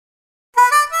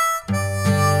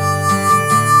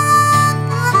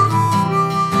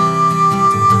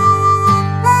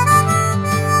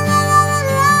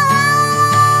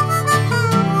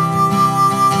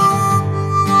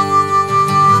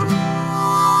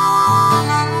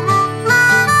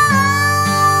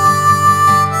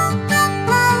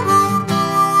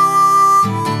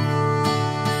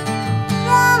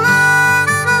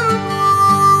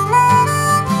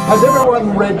Has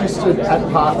everyone registered at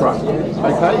parkrun?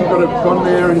 Okay, you've got to gone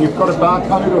there and you've got a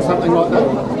barcode or something like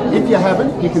that. If you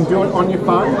haven't, you can do it on your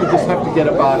phone. You just have to get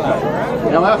a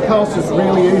barcode. Now our course is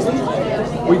really easy.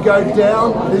 We go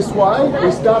down this way.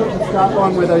 We start at the start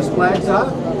line where those flags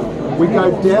are. We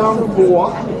go down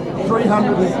for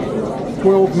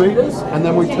 312 metres and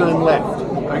then we turn left.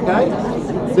 Okay.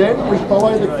 Then we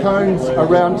follow the cones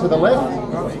around to the left.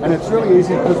 And it's really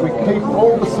easy because we keep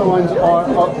all the signs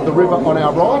of the river on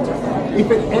our right.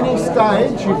 If at any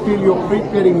stage you feel your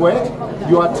feet getting wet,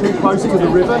 you are too close to the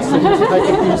river, so you take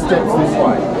a few steps this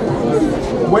way.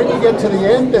 When you get to the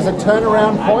end, there's a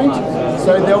turnaround point,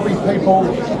 so there'll be people,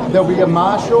 there'll be a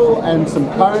marshal and some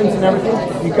cones and everything.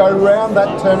 You go around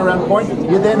that turnaround point,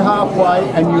 you're then halfway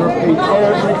and you repeat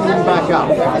everything back up.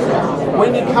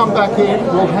 When you come back in,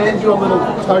 we'll hand you a little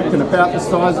token about the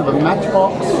size of a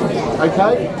matchbox.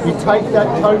 Okay, you take that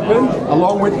token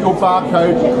along with your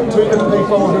barcode to the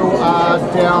people who are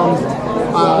down,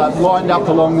 lined up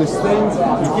along this thing.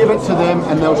 You give it to them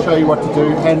and they'll show you what to do,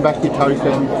 hand back your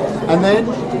token, and then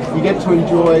you get to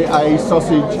enjoy a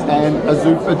sausage and a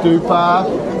zooper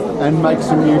and make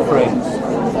some new friends.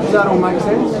 Does that all make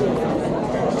sense?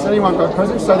 Has anyone got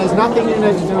questions? So there's nothing you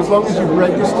need to do as long as you've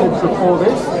registered before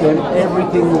this, then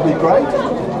everything will be great.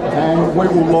 And we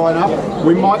will line up.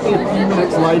 We might be a few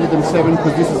minutes later than 7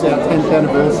 because this is our 10th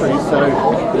anniversary, so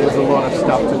there's a lot of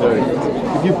stuff to do.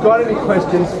 If you've got any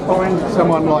questions, find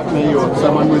someone like me or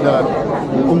someone with a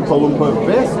Oompa Loompa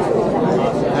vest,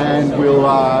 and we'll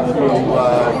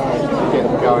get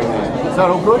going there. Is that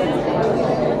all good?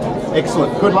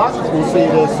 Excellent. Good luck. We'll see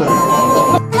you there soon.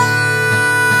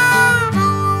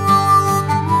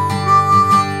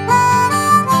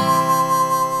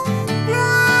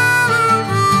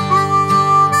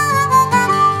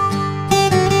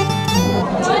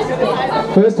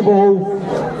 First of all,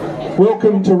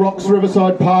 welcome to Rocks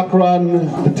Riverside Parkrun,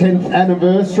 the 10th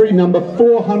anniversary, number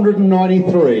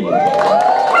 493.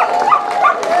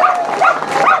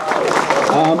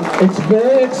 It's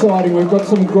very exciting. We've got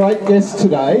some great guests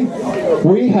today.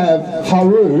 We have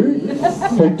Haru,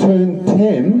 who turned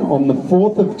 10 on the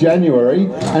 4th of January,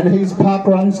 and he's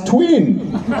Parkrun's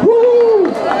twin.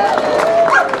 Woo!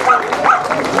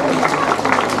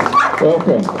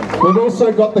 Welcome. We've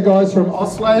also got the guys from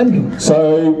Auslan,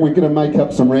 so we're going to make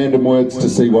up some random words to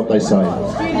see what they say.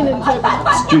 Student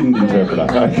interpreter. Student interpreter,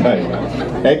 okay.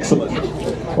 Excellent.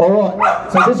 Alright,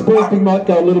 so this briefing might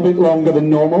go a little bit longer than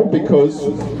normal because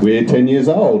we're 10 years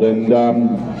old, and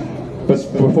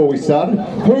before we started,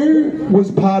 who was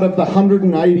part of the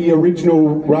 180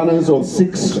 original runners or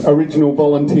 6 original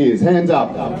volunteers? Hands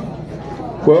up.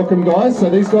 Welcome guys, so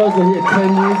these guys were here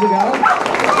 10 years ago.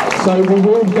 So we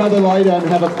will gather later and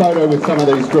have a photo with some of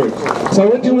these groups. So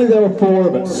originally there were 4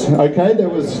 of us, okay? There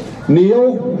was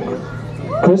Neil,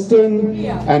 Kristen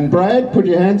and Brad, put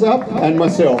your hands up, and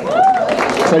myself.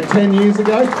 So 10 years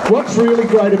ago. What's really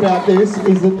great about this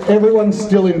is that everyone's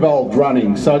still involved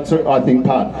running, so it's, I think,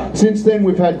 part. Since then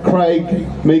we've had Craig,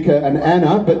 Mika and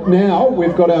Anna, but now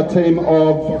we've got our team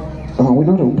of, oh, we're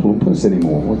not Oompa Loompas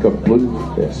anymore, we've got blue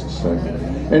vests. So.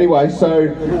 Anyway,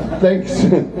 so thanks.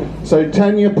 So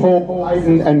Tanya, Paul,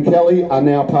 Aidan and Kelly are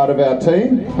now part of our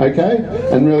team, okay?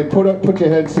 And really put your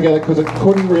hands together because it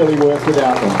couldn't really work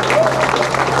without them.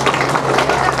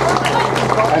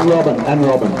 And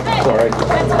Robin, sorry.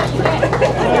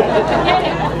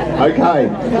 Okay.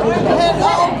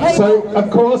 So, of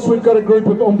course, we've got a group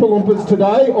of Oompa Loompas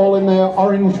today, all in their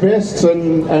orange vests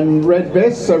and red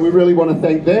vests, so we really want to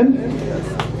thank them.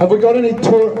 Have we got any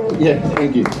Yeah,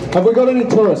 thank you. Have we got any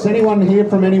tourists? Anyone here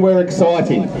from anywhere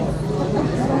exciting?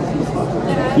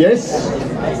 Yes?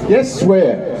 Yes,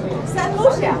 where? St.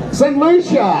 Lucia. St.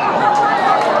 Lucia!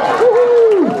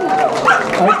 Woohoo!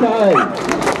 Okay.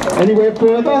 Anywhere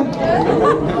further?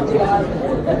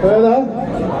 Further?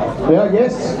 Yeah,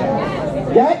 yes?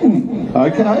 Gatton.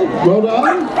 Okay, well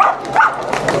done.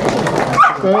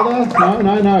 Further?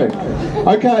 No.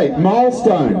 Okay,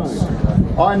 milestones.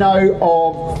 I know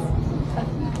of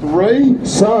 3.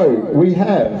 So we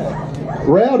have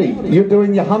Rowdy. You're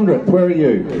doing your 100th. Where are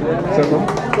you? Still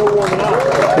warming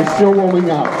up. He's still warming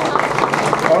up.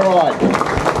 All right.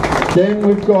 Then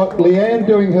we've got Leanne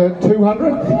doing her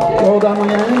 200. Well done,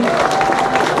 Leanne.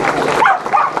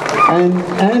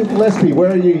 And Gillespie,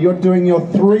 where are you? You're doing your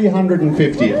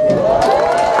 350th.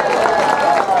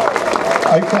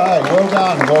 Okay,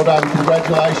 well done,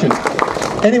 congratulations.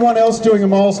 Anyone else doing a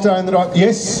milestone that I...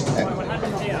 Yes?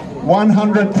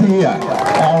 100th here.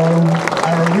 Our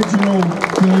original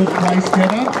 3rd place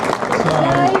getter. So,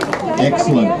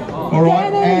 excellent. All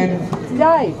right, and...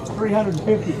 Dave.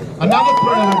 350. Another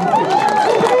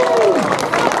 350.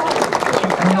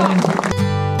 million people